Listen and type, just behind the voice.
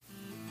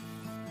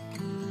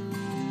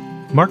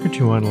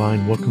Market2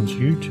 Online welcomes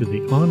you to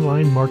the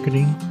Online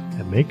Marketing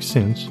That Makes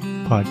Sense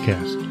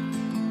podcast.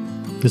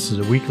 This is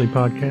a weekly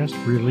podcast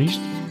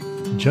released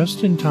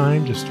just in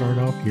time to start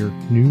off your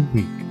new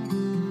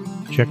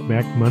week. Check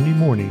back Monday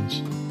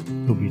mornings.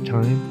 It'll be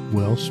time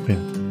well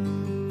spent.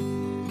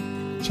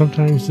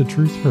 Sometimes the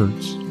truth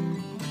hurts,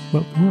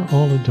 but we're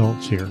all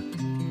adults here.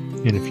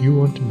 And if you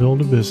want to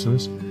build a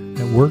business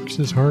that works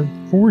as hard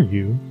for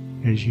you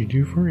as you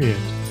do for it,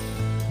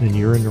 then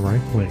you're in the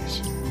right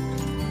place.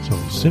 So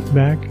sit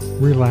back,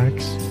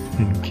 relax,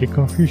 and kick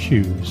off your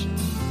shoes.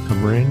 A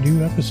brand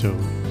new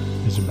episode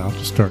is about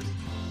to start.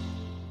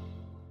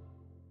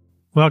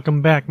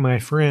 Welcome back, my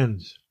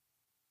friends.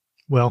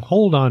 Well,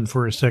 hold on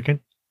for a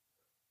second.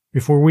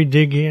 Before we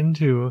dig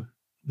into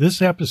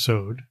this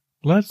episode,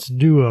 let's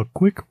do a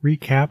quick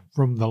recap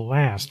from the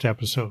last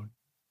episode.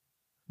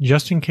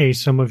 Just in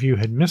case some of you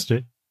had missed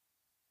it,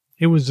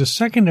 it was the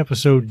second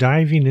episode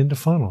diving into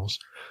funnels,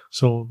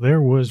 so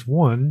there was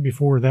one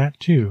before that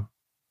too.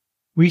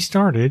 We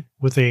started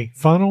with a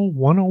Funnel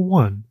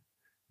 101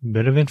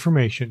 bit of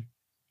information.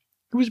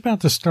 It was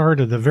about the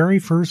start of the very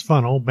first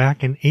funnel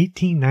back in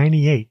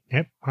 1898.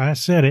 Yep, I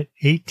said it,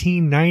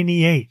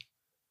 1898.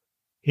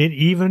 It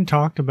even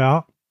talked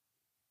about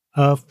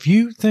a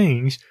few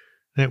things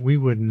that we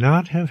would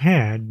not have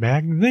had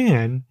back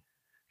then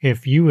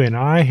if you and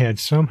I had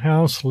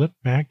somehow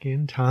slipped back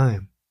in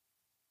time.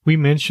 We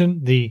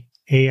mentioned the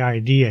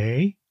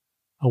AIDA,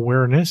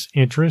 awareness,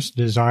 interest,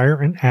 desire,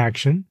 and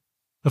action,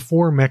 the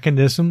four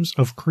mechanisms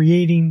of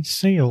creating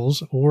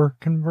sales or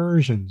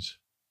conversions.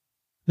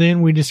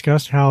 Then we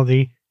discussed how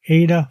the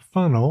AIDA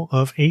funnel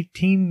of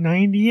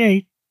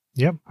 1898,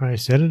 yep, I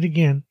said it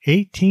again,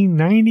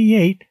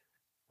 1898,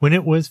 when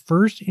it was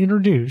first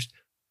introduced,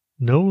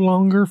 no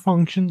longer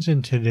functions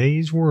in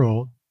today's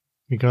world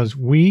because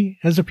we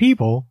as a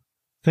people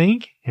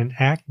think and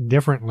act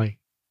differently.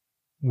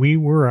 We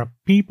were a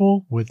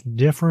people with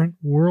different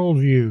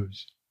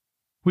worldviews.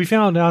 We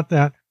found out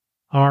that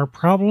our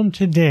problem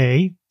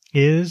today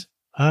is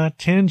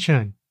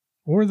attention,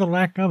 or the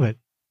lack of it.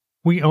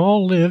 We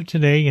all live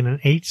today in an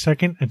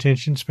 8-second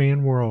attention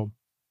span world.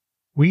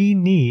 We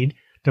need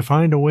to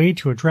find a way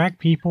to attract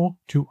people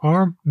to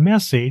our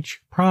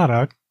message,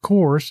 product,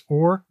 course,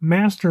 or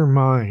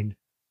mastermind.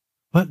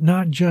 But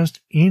not just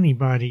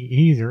anybody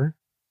either.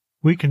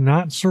 We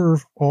cannot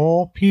serve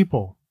all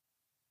people.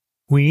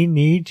 We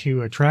need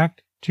to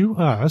attract to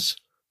us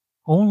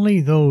only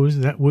those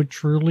that would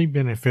truly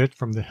benefit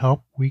from the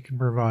help we can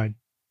provide.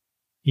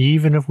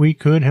 Even if we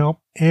could help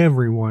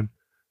everyone,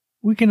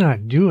 we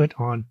cannot do it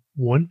on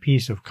one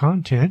piece of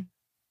content,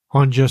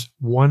 on just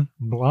one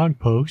blog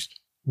post,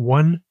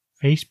 one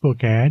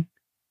Facebook ad,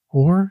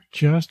 or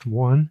just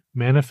one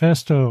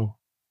manifesto.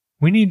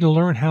 We need to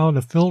learn how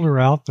to filter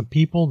out the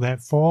people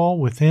that fall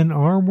within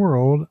our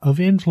world of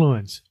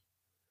influence,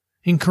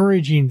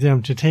 encouraging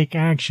them to take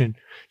action,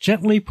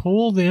 gently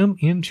pull them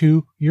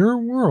into your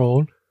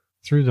world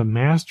through the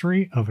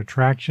mastery of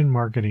attraction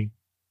marketing.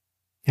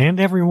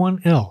 And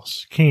everyone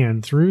else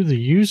can, through the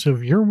use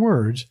of your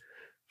words,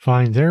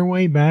 find their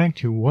way back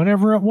to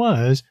whatever it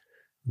was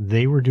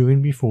they were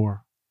doing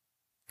before.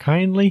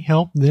 Kindly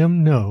help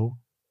them know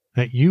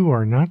that you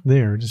are not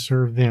there to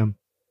serve them.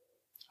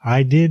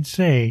 I did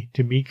say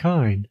to be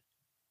kind.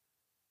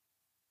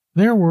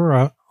 There were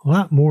a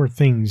lot more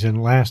things in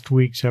last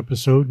week's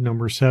episode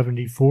number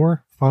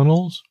 74,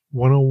 Funnels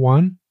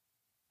 101.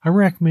 I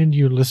recommend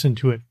you listen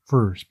to it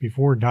first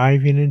before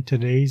diving into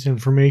today's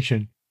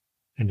information,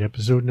 and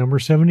episode number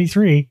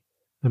 73,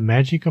 The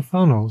Magic of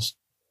Funnels,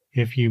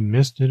 if you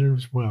missed it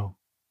as well.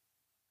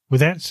 With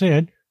that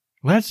said,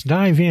 let's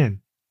dive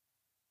in.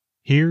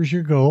 Here's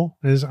your goal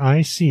as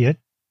I see it.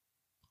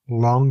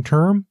 Long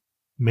term,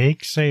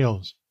 make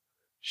sales.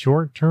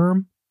 Short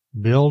term,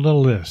 build a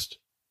list.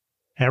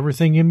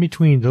 Everything in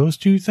between those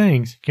two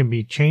things can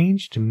be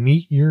changed to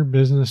meet your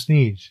business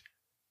needs.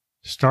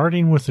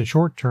 Starting with the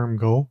short-term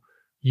goal,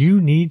 you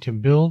need to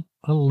build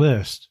a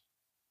list.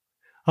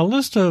 A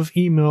list of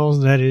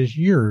emails that is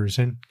yours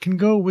and can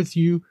go with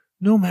you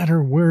no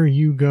matter where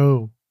you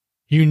go.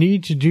 You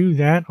need to do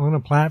that on a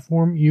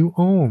platform you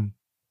own.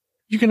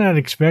 You cannot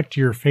expect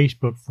your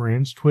Facebook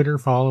friends, Twitter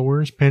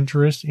followers,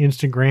 Pinterest,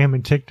 Instagram,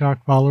 and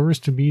TikTok followers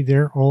to be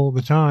there all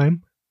the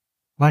time.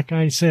 Like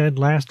I said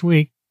last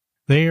week,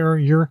 they are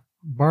your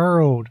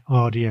borrowed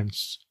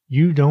audience.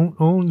 You don't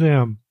own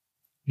them.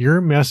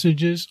 Your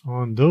messages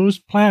on those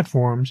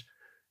platforms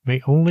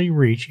may only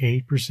reach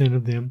 8%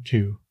 of them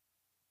too.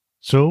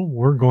 So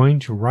we're going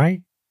to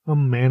write a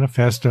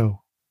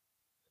manifesto.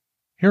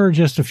 Here are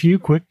just a few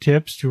quick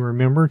tips to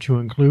remember to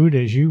include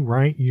as you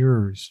write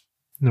yours.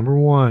 Number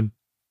 1,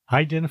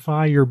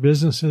 identify your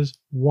business's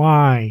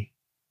why.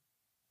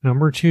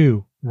 Number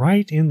 2,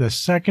 write in the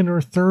second or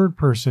third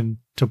person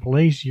to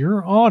place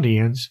your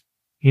audience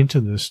into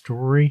the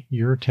story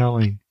you're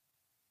telling.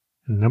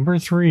 And number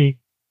 3,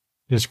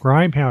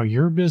 describe how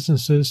your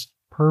business's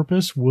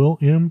purpose will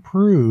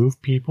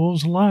improve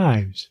people's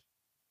lives.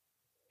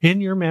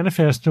 In your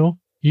manifesto,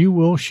 you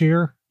will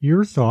share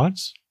your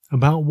thoughts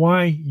about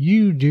why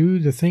you do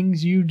the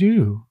things you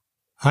do.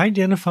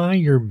 Identify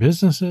your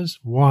business's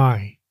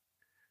why.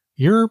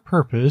 Your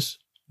purpose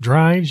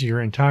drives your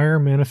entire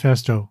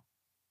manifesto.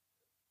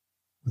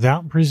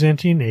 Without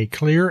presenting a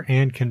clear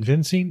and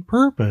convincing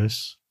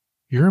purpose,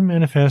 your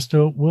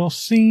manifesto will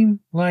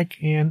seem like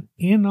an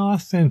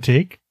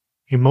inauthentic,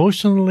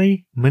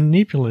 emotionally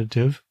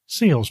manipulative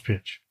sales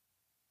pitch,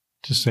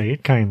 to say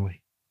it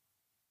kindly.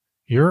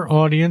 Your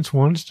audience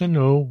wants to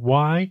know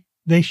why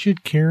they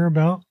should care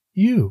about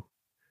you,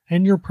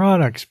 and your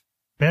product's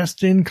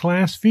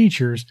best-in-class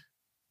features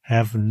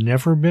have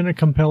never been a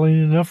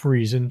compelling enough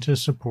reason to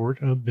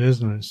support a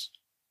business.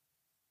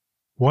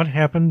 What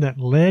happened that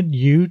led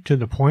you to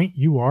the point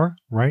you are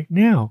right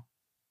now?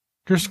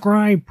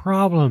 Describe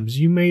problems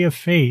you may have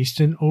faced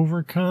and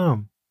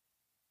overcome.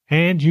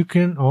 And you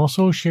can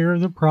also share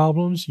the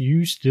problems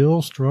you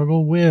still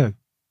struggle with.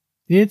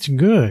 It's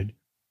good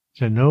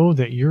to know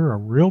that you're a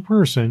real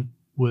person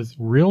with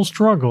real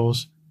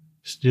struggles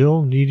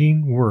still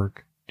needing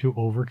work to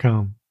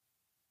overcome.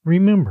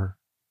 Remember,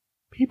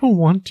 people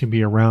want to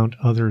be around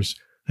others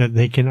that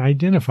they can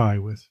identify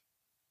with.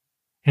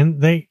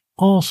 And they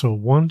also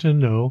want to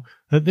know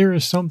that there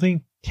is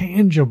something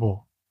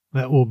tangible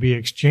that will be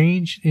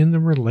exchanged in the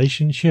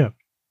relationship.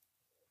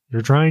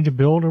 You're trying to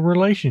build a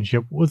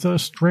relationship with a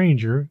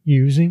stranger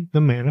using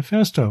the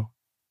manifesto.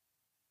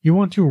 You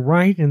want to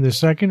write in the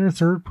second or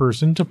third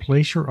person to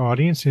place your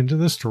audience into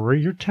the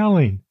story you're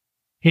telling.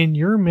 In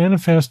your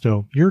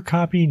manifesto, your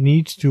copy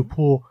needs to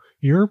pull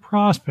your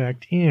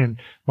prospect in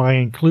by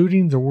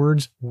including the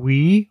words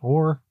we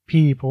or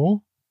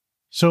people.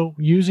 So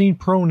using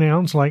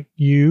pronouns like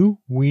you,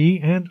 we,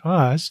 and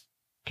us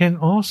can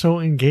also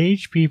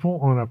engage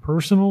people on a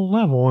personal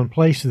level and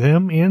place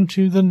them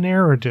into the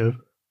narrative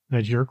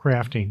that you're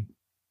crafting.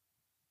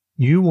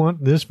 You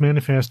want this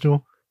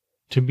manifesto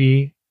to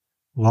be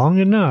long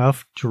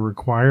enough to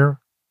require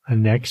a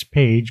next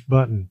page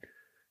button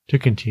to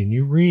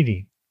continue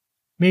reading.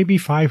 Maybe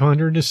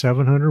 500 to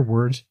 700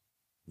 words.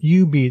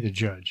 You be the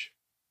judge.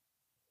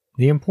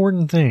 The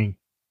important thing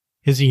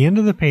is the end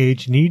of the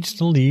page needs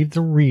to leave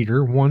the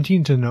reader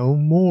wanting to know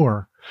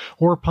more,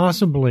 or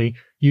possibly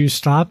you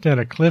stopped at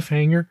a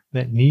cliffhanger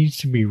that needs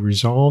to be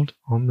resolved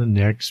on the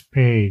next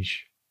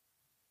page.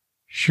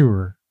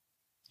 Sure,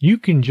 you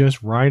can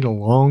just write a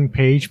long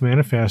page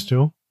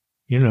manifesto,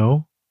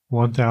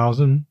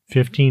 1,000,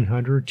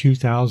 1,500,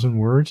 2,000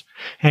 words,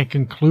 and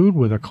conclude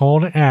with a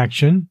call to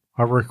action,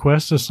 a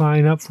request to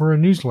sign up for a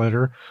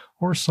newsletter,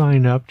 or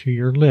sign up to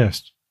your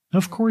list.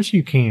 Of course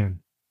you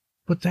can,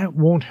 but that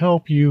won't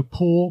help you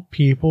pull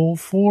people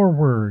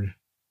forward.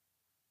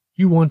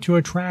 You want to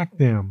attract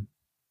them.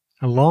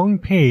 A long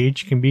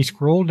page can be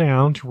scrolled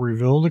down to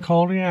reveal the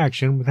call to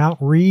action without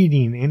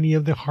reading any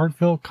of the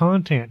heartfelt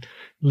content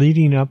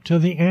leading up to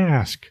the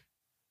ask.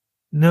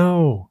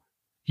 No,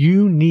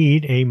 you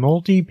need a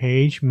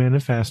multi-page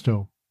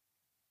manifesto.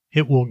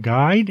 It will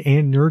guide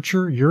and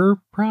nurture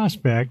your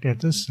prospect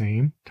at the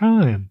same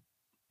time.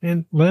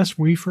 And lest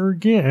we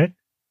forget,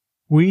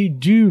 we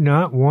do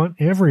not want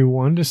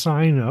everyone to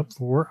sign up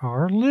for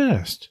our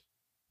list.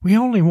 We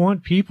only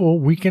want people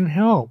we can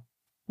help.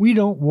 We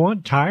don't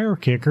want tire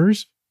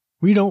kickers.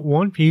 We don't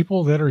want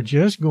people that are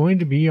just going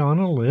to be on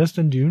a list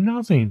and do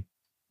nothing.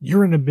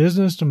 You're in a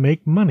business to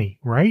make money,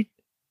 right?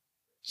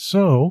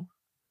 So,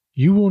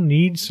 you will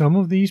need some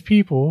of these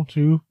people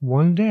to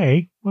one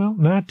day, well,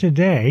 not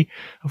today,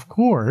 of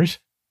course,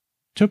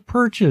 to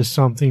purchase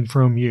something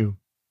from you.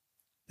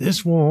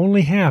 This will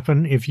only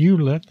happen if you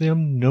let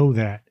them know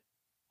that.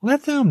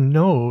 Let them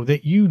know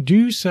that you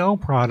do sell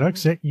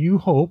products that you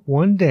hope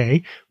one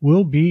day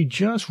will be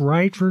just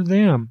right for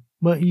them,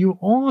 but you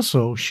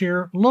also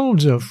share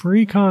loads of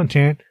free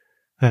content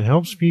that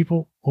helps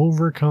people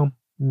overcome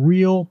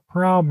real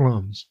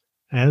problems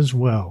as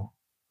well.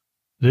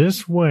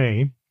 This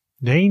way,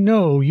 they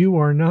know you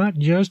are not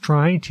just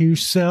trying to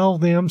sell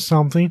them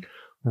something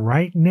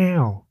right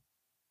now.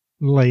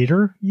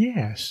 Later,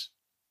 yes.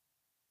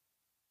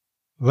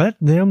 Let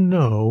them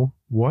know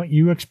what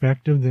you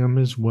expect of them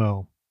as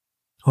well.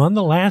 On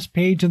the last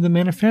page of the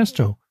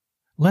manifesto,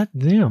 let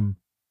them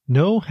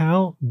know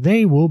how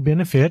they will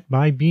benefit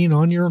by being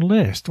on your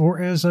list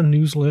or as a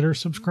newsletter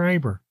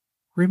subscriber.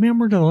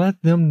 Remember to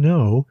let them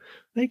know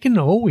they can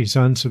always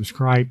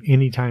unsubscribe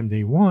anytime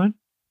they want.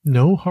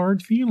 No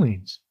hard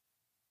feelings.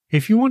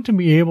 If you want to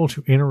be able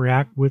to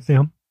interact with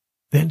them,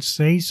 then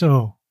say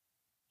so.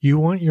 You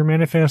want your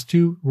manifesto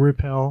to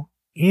repel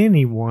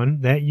anyone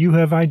that you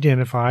have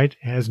identified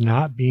as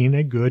not being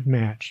a good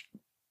match.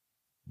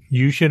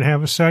 You should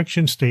have a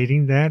section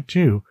stating that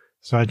too,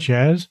 such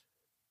as,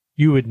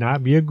 you would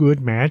not be a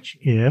good match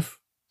if,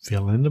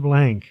 fill in the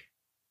blank.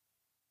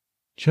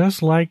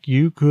 Just like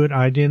you could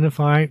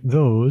identify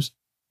those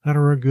that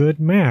are a good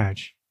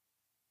match.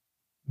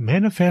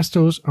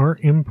 Manifestos are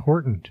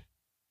important.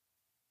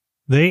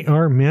 They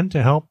are meant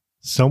to help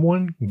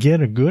someone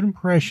get a good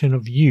impression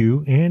of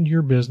you and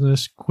your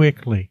business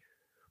quickly.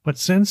 But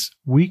since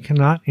we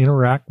cannot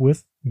interact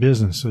with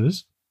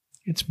businesses,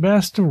 it's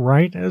best to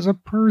write as a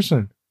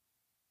person.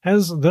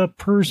 As the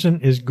person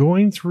is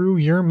going through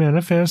your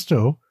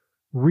manifesto,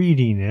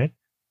 reading it,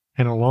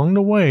 And along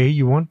the way,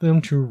 you want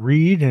them to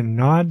read and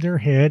nod their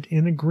head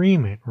in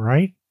agreement,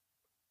 right?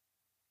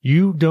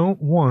 You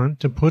don't want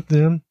to put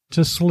them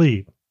to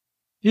sleep.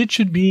 It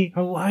should be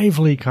a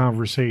lively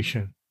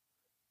conversation.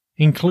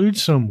 Include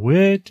some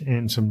wit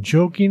and some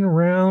joking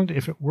around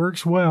if it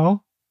works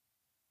well.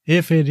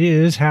 If it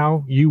is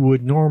how you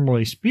would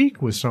normally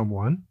speak with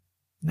someone,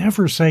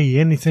 never say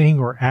anything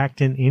or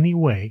act in any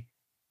way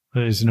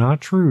that is not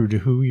true to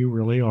who you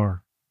really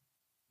are.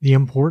 The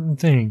important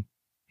thing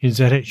is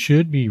that it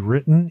should be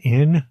written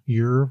in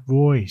your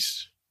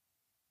voice.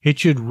 It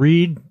should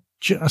read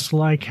just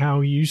like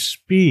how you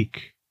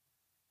speak,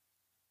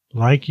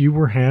 like you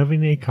were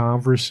having a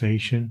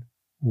conversation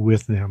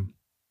with them.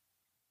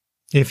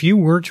 If you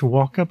were to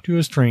walk up to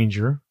a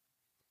stranger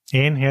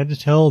and had to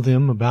tell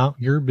them about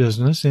your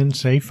business in,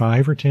 say,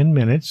 5 or 10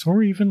 minutes,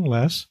 or even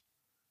less,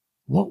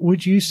 what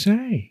would you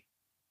say?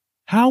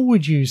 How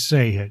would you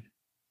say it?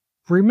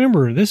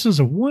 Remember, this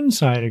is a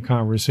one-sided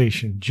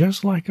conversation,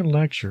 just like a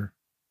lecture.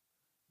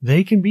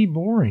 They can be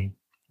boring,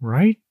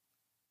 right?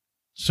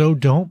 So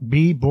don't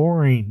be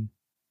boring.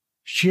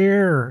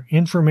 Share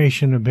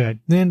information a bit,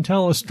 then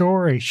tell a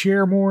story,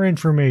 share more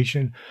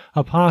information,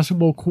 a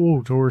possible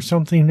quote or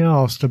something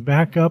else to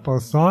back up a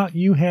thought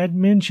you had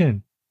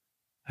mentioned.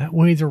 That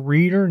way the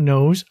reader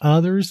knows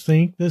others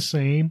think the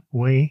same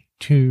way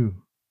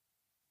too.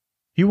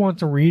 You want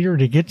the reader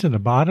to get to the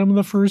bottom of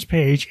the first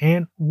page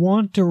and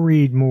want to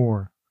read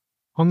more.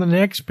 On the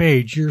next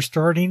page, you're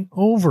starting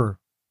over.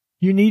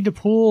 You need to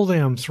pull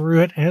them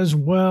through it as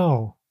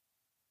well.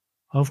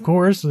 Of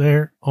course,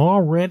 they're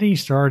already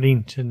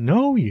starting to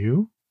know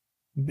you.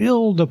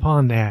 Build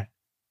upon that.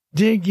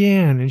 Dig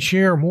in and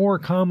share more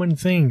common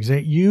things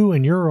that you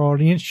and your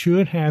audience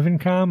should have in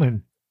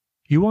common.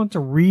 You want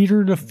the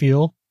reader to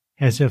feel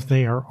as if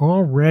they are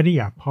already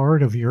a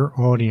part of your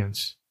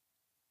audience.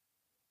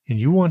 And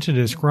you want to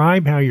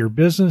describe how your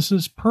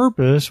business's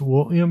purpose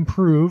will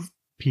improve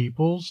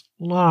people's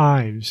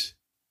lives.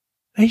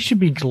 They should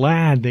be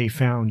glad they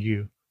found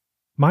you.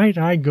 Might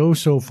I go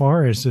so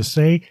far as to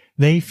say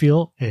they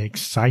feel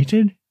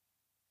excited?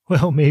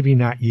 Well, maybe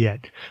not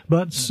yet,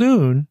 but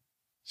soon,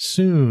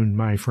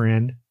 my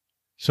friend.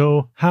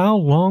 So how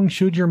long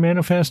should your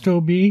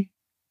manifesto be?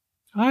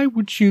 I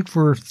would shoot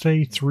for,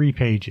 say, 3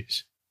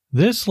 pages.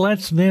 This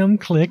lets them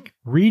click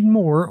read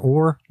more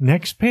or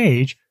next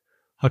page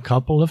a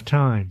couple of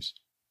times.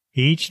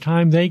 Each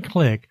time they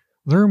click,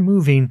 they're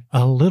moving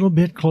a little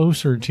bit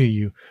closer to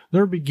you.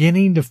 They're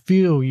beginning to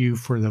feel you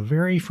for the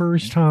very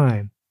first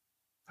time.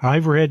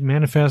 I've read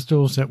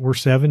manifestos that were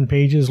 7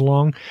 pages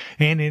long,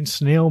 and in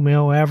snail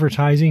mail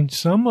advertising,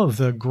 some of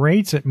the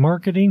greats at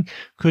marketing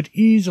could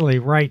easily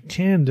write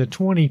 10 to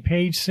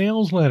 20-page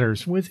sales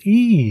letters with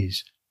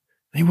ease.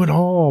 They would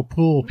all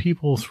pull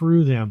people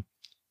through them.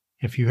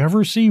 If you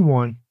ever see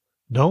one,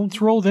 don't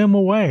throw them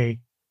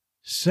away.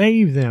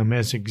 Save them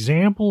as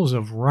examples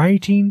of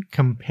writing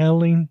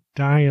compelling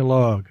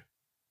dialogue.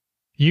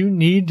 You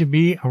need to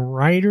be a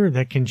writer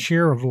that can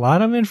share a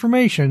lot of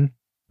information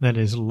that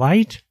is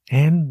light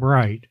and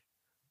bright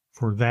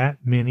for that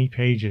many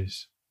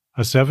pages.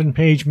 A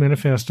 7-page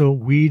manifesto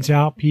weeds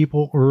out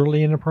people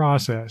early in the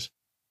process.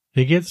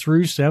 To get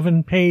through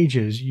 7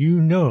 pages, you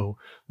know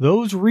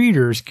those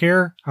readers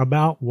care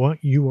about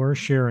what you are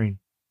sharing.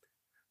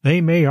 They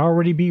may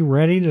already be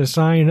ready to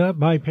sign up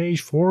by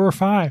page 4 or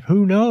 5.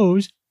 Who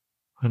knows?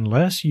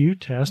 Unless you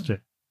test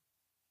it.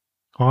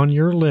 On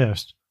your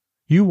list,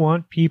 you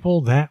want people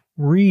that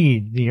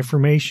read the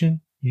information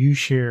you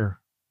share.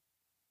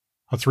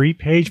 A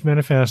 3-page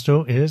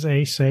manifesto is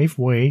a safe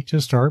way to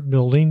start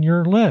building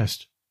your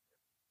list.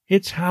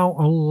 It's how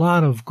a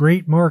lot of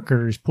great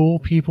marketers pull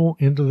people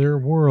into their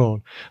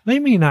world. They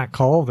may not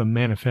call them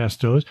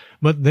manifestos,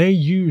 but they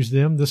use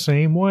them the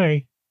same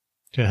way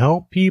to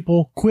help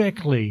people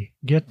quickly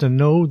get to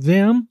know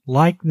them,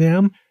 like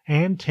them,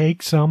 and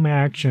take some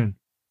action.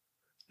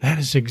 That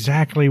is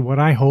exactly what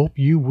I hope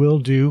you will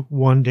do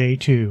one day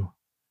too.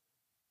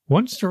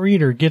 Once the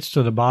reader gets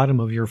to the bottom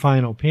of your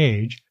final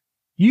page,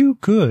 you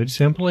could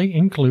simply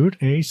include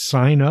a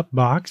sign-up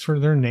box for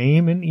their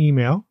name and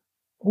email,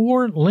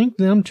 or link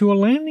them to a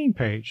landing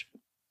page.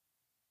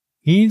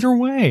 Either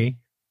way,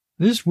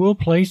 this will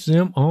place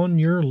them on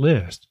your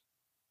list.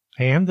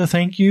 And the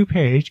thank you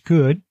page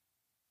could,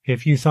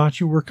 if you thought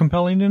you were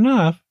compelling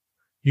enough,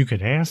 you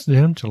could ask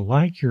them to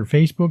like your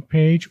Facebook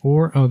page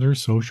or other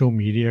social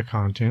media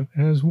content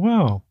as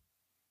well.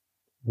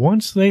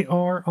 Once they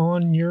are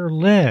on your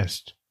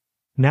list,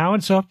 now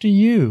it's up to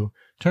you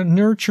to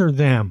nurture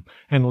them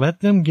and let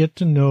them get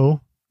to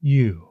know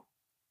you.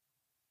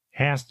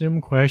 Ask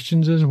them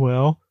questions as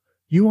well.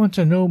 You want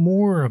to know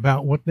more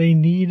about what they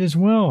need as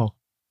well.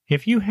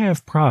 If you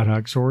have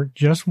products or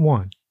just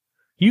one,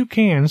 you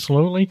can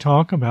slowly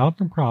talk about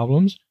the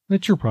problems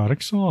that your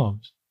product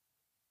solves.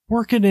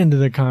 Work it into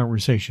the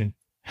conversation,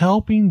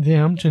 helping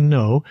them to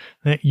know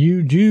that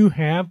you do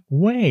have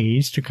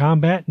ways to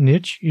combat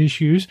niche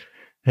issues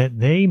that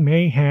they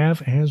may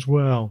have as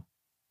well.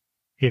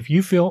 If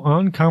you feel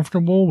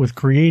uncomfortable with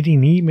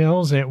creating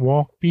emails that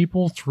walk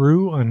people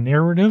through a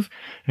narrative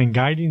and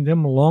guiding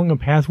them along a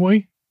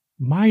pathway,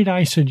 might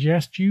I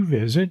suggest you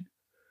visit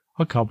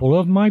a couple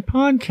of my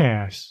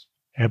podcasts.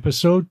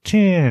 Episode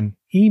 10,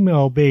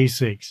 Email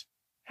Basics.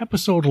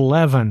 Episode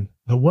 11,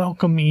 The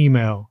Welcome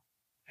Email.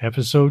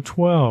 Episode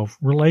 12,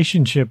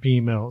 Relationship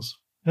Emails.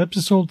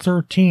 Episode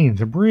 13,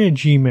 The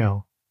Bridge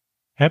Email.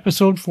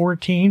 Episode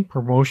 14,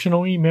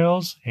 Promotional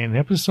Emails. And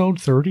Episode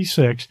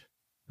 36,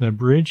 The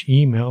Bridge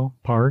Email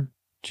Part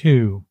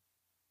 2.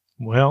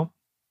 Well,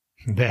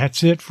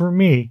 that's it for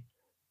me.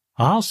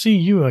 I'll see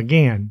you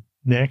again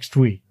next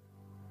week.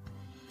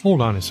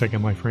 Hold on a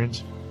second, my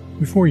friends.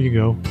 Before you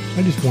go,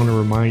 I just want to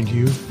remind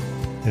you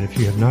that if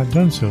you have not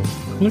done so,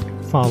 click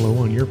follow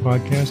on your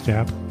podcast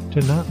app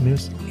to not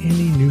miss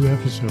any new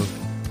episode.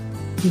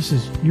 This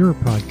is your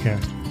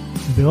podcast,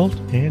 built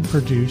and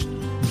produced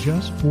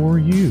just for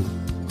you.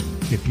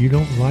 If you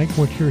don't like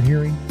what you're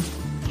hearing,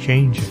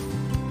 change it.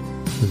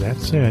 With that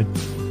said,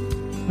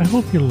 I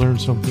hope you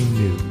learned something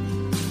new.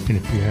 And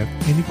if you have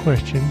any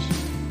questions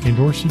and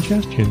or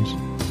suggestions,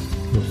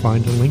 you'll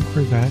find a link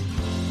for that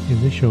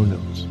in the show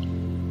notes.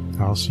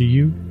 I'll see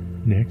you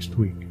next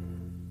week.